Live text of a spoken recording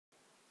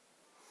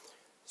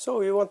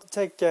So you want to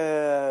take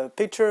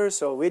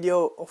pictures or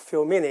video of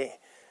your Mini,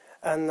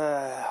 and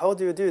how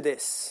do you do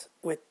this?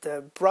 With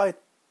bright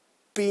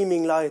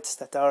beaming lights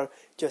that are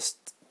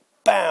just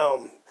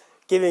BAM!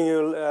 Giving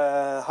you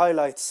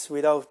highlights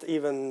without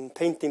even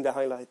painting the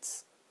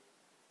highlights.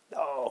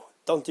 No,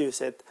 don't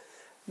use it.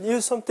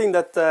 Use something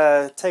that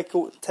take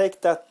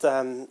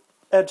that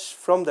edge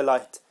from the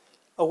light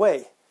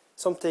away.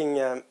 Something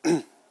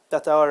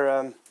that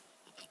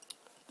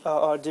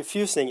are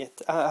diffusing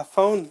it. I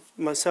found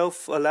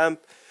myself a lamp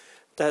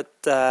that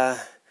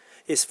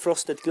is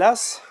frosted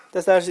glass.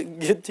 That's actually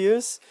good to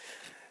use.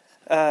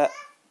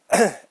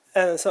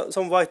 And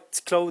some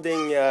white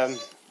clothing.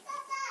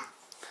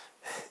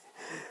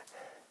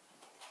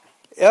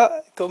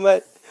 Yeah, come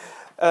back.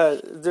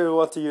 Do you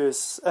want to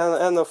use?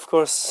 And of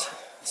course,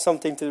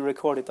 something to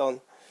record it on.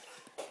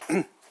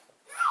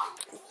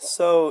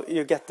 So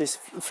you get this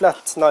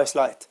flat, nice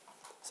light.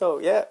 So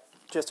yeah,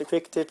 just a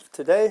quick tip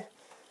today.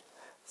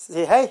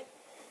 Say hey.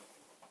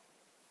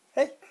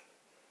 Hey.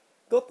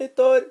 Gott nytt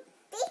år.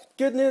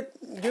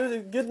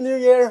 Good new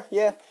year.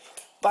 Yeah.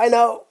 Bye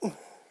now.